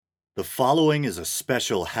The following is a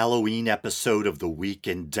special Halloween episode of The Week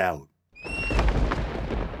in Doubt.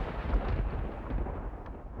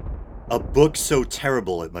 A book so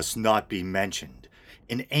terrible it must not be mentioned.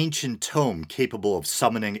 An ancient tome capable of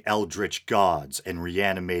summoning eldritch gods and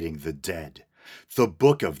reanimating the dead. The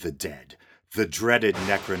Book of the Dead, the dreaded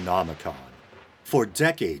Necronomicon. For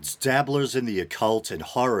decades, dabblers in the occult and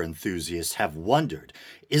horror enthusiasts have wondered,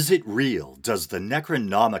 is it real? Does the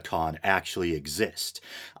Necronomicon actually exist?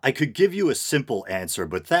 I could give you a simple answer,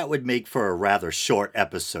 but that would make for a rather short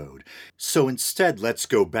episode. So instead, let's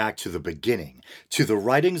go back to the beginning, to the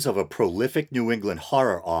writings of a prolific New England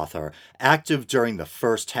horror author active during the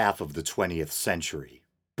first half of the 20th century.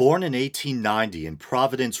 Born in 1890 in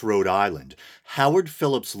Providence, Rhode Island, Howard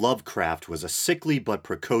Phillips Lovecraft was a sickly but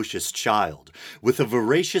precocious child, with a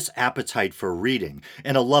voracious appetite for reading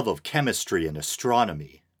and a love of chemistry and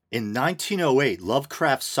astronomy. In 1908,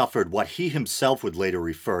 Lovecraft suffered what he himself would later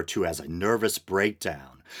refer to as a nervous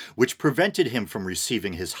breakdown, which prevented him from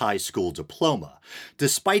receiving his high school diploma.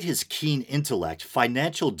 Despite his keen intellect,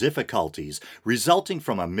 financial difficulties resulting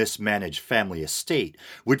from a mismanaged family estate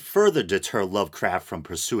would further deter Lovecraft from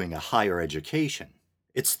pursuing a higher education.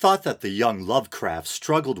 It's thought that the young Lovecraft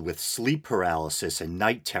struggled with sleep paralysis and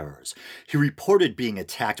night terrors. He reported being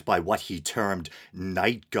attacked by what he termed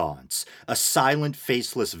night gaunts, a silent,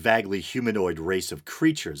 faceless, vaguely humanoid race of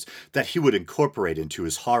creatures that he would incorporate into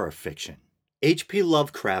his horror fiction. H.P.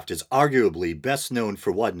 Lovecraft is arguably best known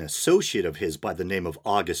for what an associate of his by the name of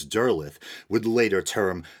August Derleth would later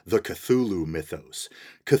term the Cthulhu mythos.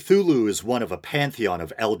 Cthulhu is one of a pantheon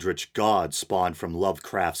of eldritch gods spawned from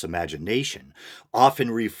Lovecraft's imagination,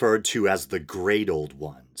 often referred to as the Great Old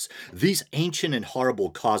Ones. These ancient and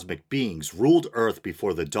horrible cosmic beings ruled Earth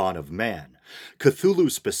before the dawn of man.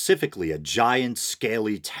 Cthulhu, specifically a giant,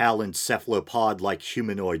 scaly, taloned cephalopod-like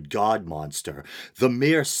humanoid god monster, the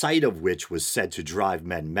mere sight of which was said to drive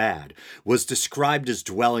men mad, was described as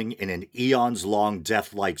dwelling in an eons-long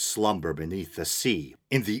death-like slumber beneath the sea,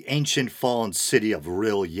 in the ancient fallen city of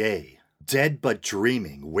R'lyeh. Dead but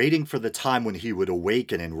dreaming, waiting for the time when he would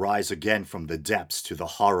awaken and rise again from the depths to the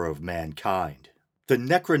horror of mankind. The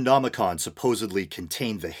Necronomicon supposedly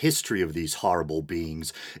contained the history of these horrible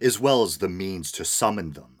beings, as well as the means to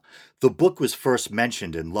summon them. The book was first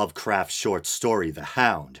mentioned in Lovecraft's short story The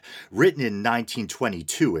Hound, written in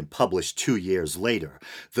 1922 and published 2 years later.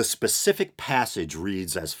 The specific passage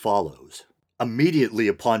reads as follows. Immediately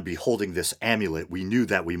upon beholding this amulet, we knew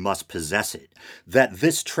that we must possess it, that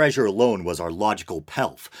this treasure alone was our logical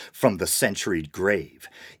pelf from the centuried grave.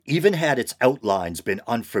 Even had its outlines been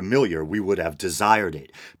unfamiliar, we would have desired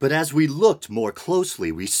it, but as we looked more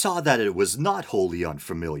closely, we saw that it was not wholly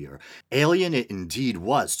unfamiliar. Alien it indeed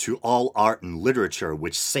was to all art and literature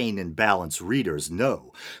which sane and balanced readers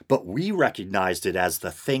know, but we recognized it as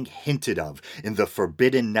the thing hinted of in the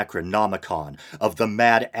forbidden Necronomicon of the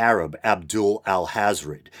mad Arab Abdul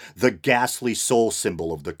al-Hazred, the ghastly soul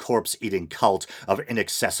symbol of the corpse-eating cult of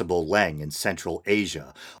inaccessible Leng in Central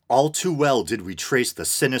Asia. All too well did we trace the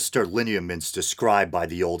sinister lineaments described by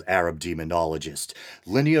the old Arab demonologist.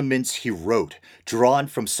 Lineaments, he wrote, drawn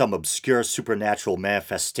from some obscure supernatural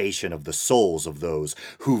manifestation of the souls of those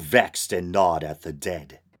who vexed and gnawed at the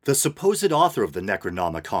dead. The supposed author of the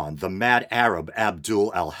Necronomicon, the mad Arab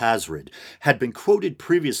Abdul al-Hazred, had been quoted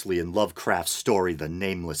previously in Lovecraft's story The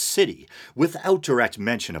Nameless City, without direct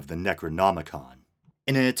mention of the Necronomicon.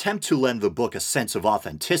 In an attempt to lend the book a sense of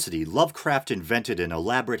authenticity, Lovecraft invented an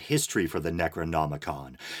elaborate history for the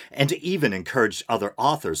Necronomicon, and even encouraged other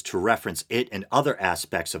authors to reference it and other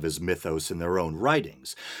aspects of his mythos in their own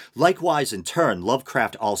writings. Likewise, in turn,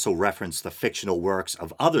 Lovecraft also referenced the fictional works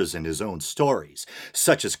of others in his own stories,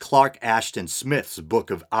 such as Clark Ashton Smith's Book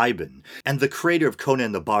of Ibon, and the creator of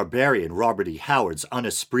Conan the Barbarian, Robert E. Howard's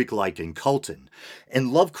Unspeak-like in Culton.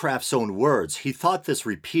 In Lovecraft's own words, he thought this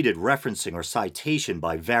repeated referencing or citation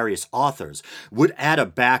by various authors would add a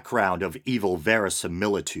background of evil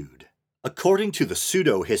verisimilitude. According to the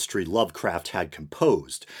pseudo-history Lovecraft had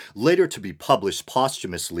composed, later to be published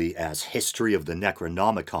posthumously as History of the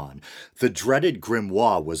Necronomicon, the dreaded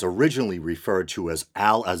grimoire was originally referred to as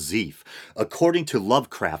Al-Azif, according to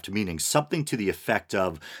Lovecraft meaning something to the effect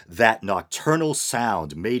of that nocturnal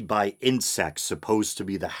sound made by insects supposed to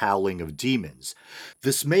be the howling of demons.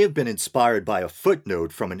 This may have been inspired by a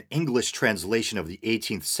footnote from an English translation of the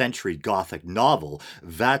 18th century Gothic novel,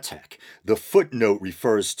 Vathek. The footnote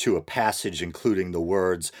refers to a passage including the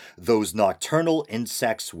words, "those nocturnal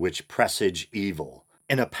insects which presage evil,"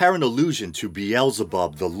 an apparent allusion to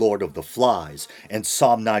Beelzebub, the Lord of the Flies, and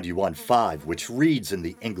Psalm 91:5, which reads in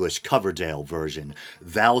the English Coverdale version,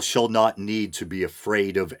 "Thou shalt not need to be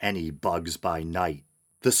afraid of any bugs by night."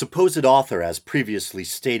 The supposed author, as previously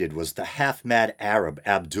stated, was the half-mad Arab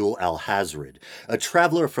Abdul al-Hazred, a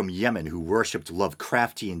traveler from Yemen who worshipped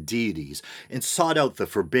Lovecraftian deities and sought out the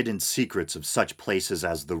forbidden secrets of such places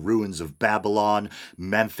as the ruins of Babylon,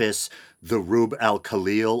 Memphis, the Rub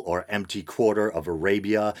al-Khalil or empty quarter of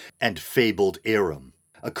Arabia, and fabled Iram.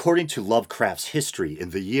 According to Lovecraft's history,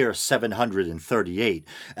 in the year 738,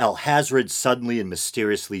 Al-Hazred suddenly and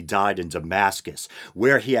mysteriously died in Damascus,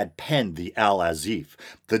 where he had penned the Al-Azif,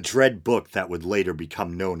 the dread book that would later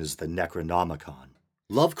become known as the Necronomicon.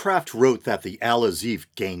 Lovecraft wrote that the Al-Azif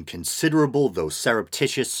gained considerable though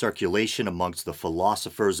surreptitious circulation amongst the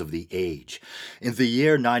philosophers of the age. In the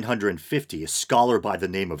year 950, a scholar by the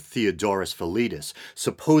name of Theodorus Philetus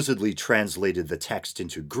supposedly translated the text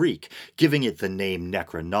into Greek, giving it the name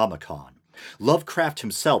Necronomicon. Lovecraft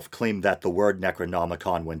himself claimed that the word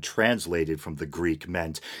Necronomicon, when translated from the Greek,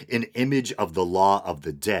 meant an image of the law of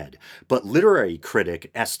the dead, but literary critic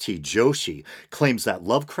S.T. Joshi claims that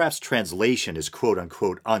Lovecraft's translation is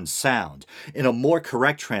quote-unquote unsound, and a more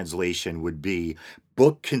correct translation would be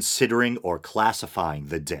book considering or classifying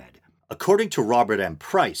the dead. According to Robert M.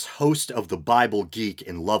 Price, host of the Bible Geek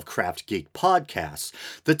and Lovecraft Geek podcasts,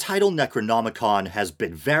 the title Necronomicon has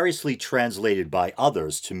been variously translated by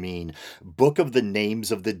others to mean Book of the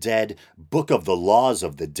Names of the Dead, Book of the Laws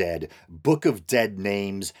of the Dead, Book of Dead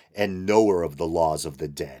Names, and Knower of the Laws of the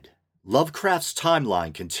Dead. Lovecraft's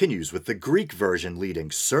timeline continues with the Greek version leading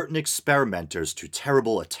certain experimenters to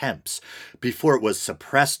terrible attempts before it was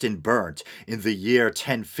suppressed and burnt in the year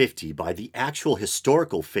 1050 by the actual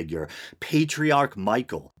historical figure Patriarch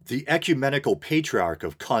Michael, the ecumenical patriarch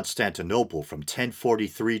of Constantinople from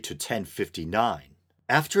 1043 to 1059.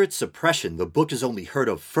 After its suppression, the book is only heard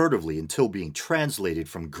of furtively until being translated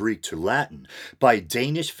from Greek to Latin by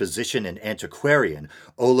Danish physician and antiquarian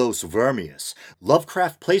Olaus Vermius.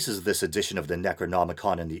 Lovecraft places this edition of the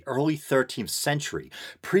Necronomicon in the early 13th century,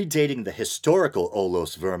 predating the historical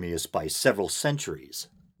Olaus Vermius by several centuries.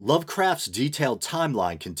 Lovecraft's detailed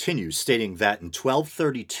timeline continues, stating that in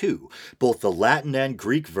 1232, both the Latin and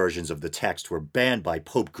Greek versions of the text were banned by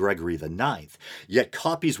Pope Gregory IX, yet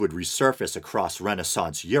copies would resurface across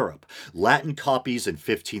Renaissance Europe, Latin copies in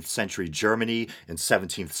 15th century Germany and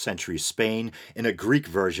 17th century Spain, and a Greek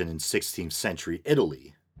version in 16th century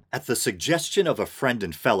Italy. At the suggestion of a friend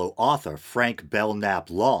and fellow author, Frank Belknap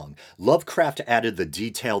Long, Lovecraft added the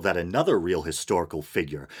detail that another real historical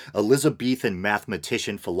figure, Elizabethan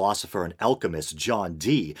mathematician, philosopher, and alchemist John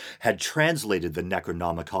Dee, had translated the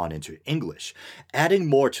Necronomicon into English. Adding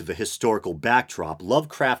more to the historical backdrop,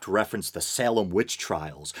 Lovecraft referenced the Salem witch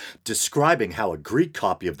trials, describing how a Greek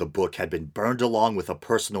copy of the book had been burned along with a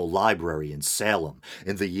personal library in Salem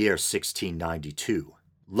in the year 1692.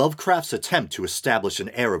 Lovecraft's attempt to establish an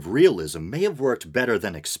air of realism may have worked better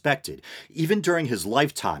than expected. Even during his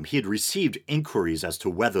lifetime, he had received inquiries as to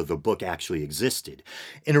whether the book actually existed.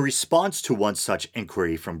 In a response to one such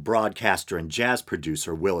inquiry from broadcaster and jazz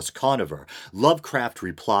producer Willis Conover, Lovecraft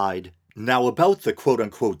replied, "Now about the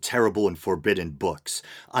quote-unquote terrible and forbidden books,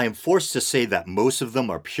 I am forced to say that most of them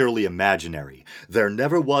are purely imaginary. There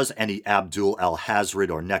never was any Abdul al-Hazred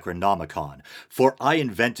or Necronomicon, for I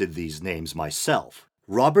invented these names myself.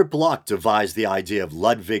 Robert Bloch devised the idea of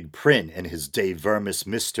Ludwig Prynne in his De Vermis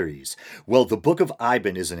Mysteries. Well, the Book of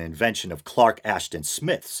Iban is an invention of Clark Ashton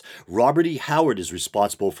Smith's. Robert E. Howard is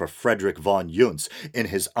responsible for Frederick von Junz in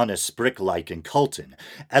his Unsprechlichen Kulten.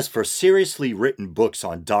 As for seriously written books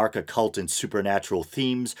on dark occult and supernatural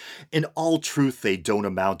themes, in all truth they don't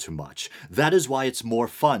amount to much. That is why it's more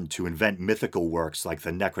fun to invent mythical works like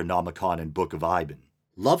the Necronomicon and Book of Iban."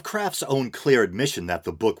 Lovecraft's own clear admission that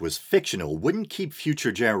the book was fictional wouldn't keep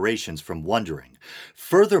future generations from wondering.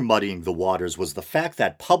 Further muddying the waters was the fact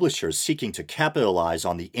that publishers seeking to capitalize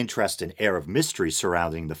on the interest and air of mystery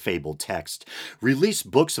surrounding the fabled text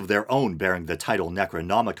released books of their own bearing the title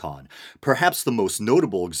Necronomicon. Perhaps the most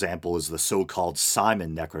notable example is the so-called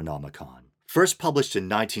Simon Necronomicon. First published in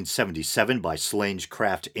 1977 by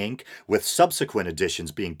Slangecraft Inc., with subsequent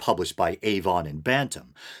editions being published by Avon and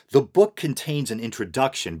Bantam, the book contains an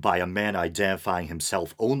introduction by a man identifying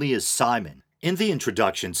himself only as Simon. In the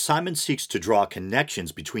introduction, Simon seeks to draw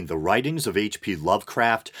connections between the writings of H.P.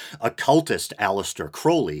 Lovecraft, occultist Aleister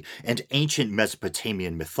Crowley, and ancient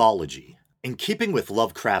Mesopotamian mythology. In keeping with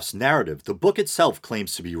Lovecraft's narrative, the book itself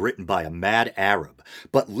claims to be written by a mad Arab,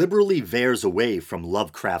 but liberally veers away from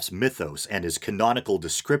Lovecraft's mythos and his canonical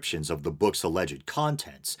descriptions of the book's alleged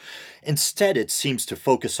contents. Instead, it seems to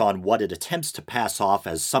focus on what it attempts to pass off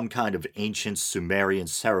as some kind of ancient Sumerian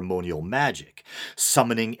ceremonial magic,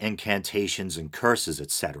 summoning incantations and curses,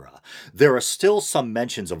 etc. There are still some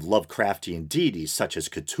mentions of Lovecraftian deities such as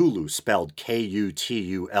Cthulhu, spelled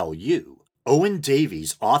Kutulu. Owen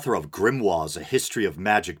Davies, author of Grimoires, A History of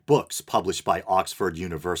Magic books, published by Oxford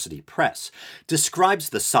University Press, describes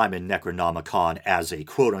the Simon Necronomicon as a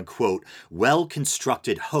quote-unquote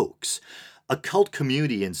well-constructed hoax. Occult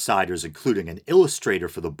community insiders, including an illustrator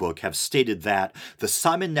for the book, have stated that the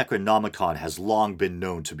Simon Necronomicon has long been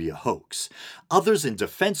known to be a hoax. Others in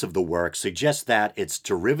defense of the work suggest that its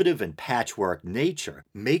derivative and patchwork nature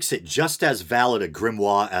makes it just as valid a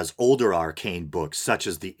grimoire as older arcane books such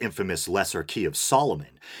as the infamous Lesser Key of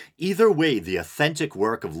Solomon. Either way, the authentic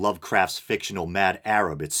work of Lovecraft's fictional Mad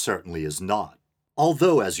Arab it certainly is not.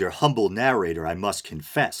 Although, as your humble narrator, I must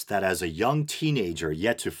confess that as a young teenager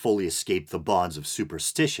yet to fully escape the bonds of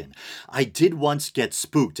superstition, I did once get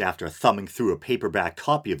spooked after thumbing through a paperback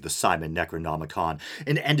copy of the Simon Necronomicon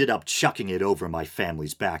and ended up chucking it over my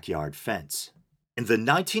family's backyard fence. In the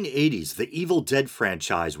 1980s, the Evil Dead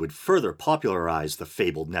franchise would further popularize the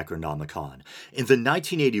fabled Necronomicon. In the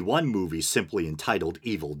 1981 movie simply entitled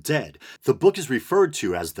Evil Dead, the book is referred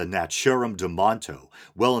to as the Naturum Demonto,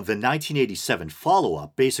 while in the 1987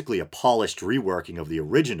 follow-up, basically a polished reworking of the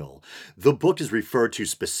original, the book is referred to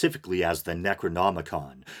specifically as the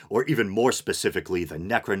Necronomicon, or even more specifically, the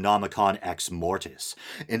Necronomicon Ex Mortis,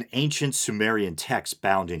 an ancient Sumerian text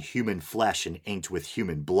bound in human flesh and inked with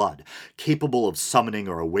human blood, capable of summoning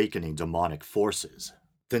or awakening demonic forces.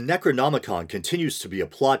 The Necronomicon continues to be a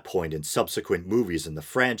plot point in subsequent movies in the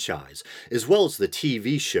franchise, as well as the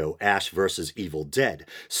TV show Ash vs. Evil Dead,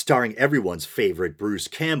 starring everyone's favorite Bruce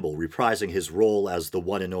Campbell reprising his role as the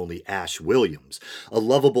one and only Ash Williams, a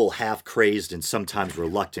lovable, half-crazed, and sometimes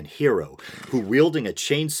reluctant hero who, wielding a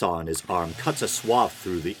chainsaw in his arm, cuts a swath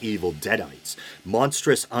through the evil Deadites,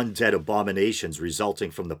 monstrous undead abominations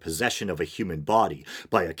resulting from the possession of a human body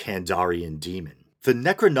by a Kandarian demon. The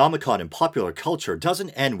Necronomicon in popular culture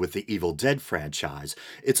doesn't end with the Evil Dead franchise.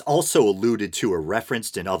 It's also alluded to or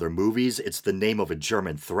referenced in other movies. It's the name of a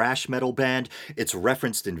German thrash metal band. It's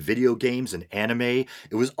referenced in video games and anime.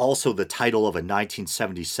 It was also the title of a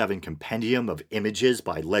 1977 compendium of images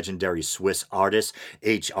by legendary Swiss artist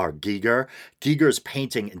H.R. Giger. Giger's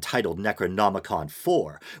painting entitled Necronomicon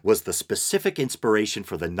 4 was the specific inspiration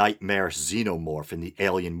for the nightmarish xenomorph in the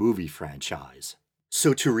Alien movie franchise.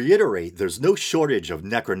 So to reiterate, there's no shortage of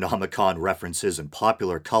Necronomicon references in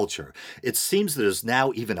popular culture. It seems there's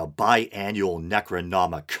now even a biannual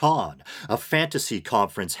Necronomicon, a fantasy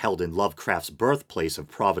conference held in Lovecraft's birthplace of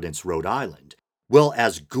Providence, Rhode Island. Well,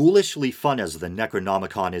 as ghoulishly fun as the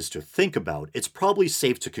Necronomicon is to think about, it's probably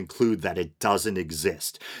safe to conclude that it doesn't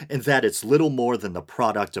exist, and that it's little more than the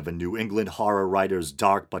product of a New England horror writer's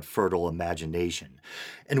dark but fertile imagination.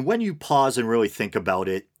 And when you pause and really think about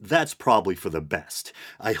it, that's probably for the best.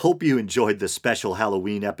 I hope you enjoyed this special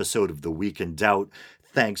Halloween episode of The Week in Doubt.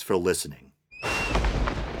 Thanks for listening.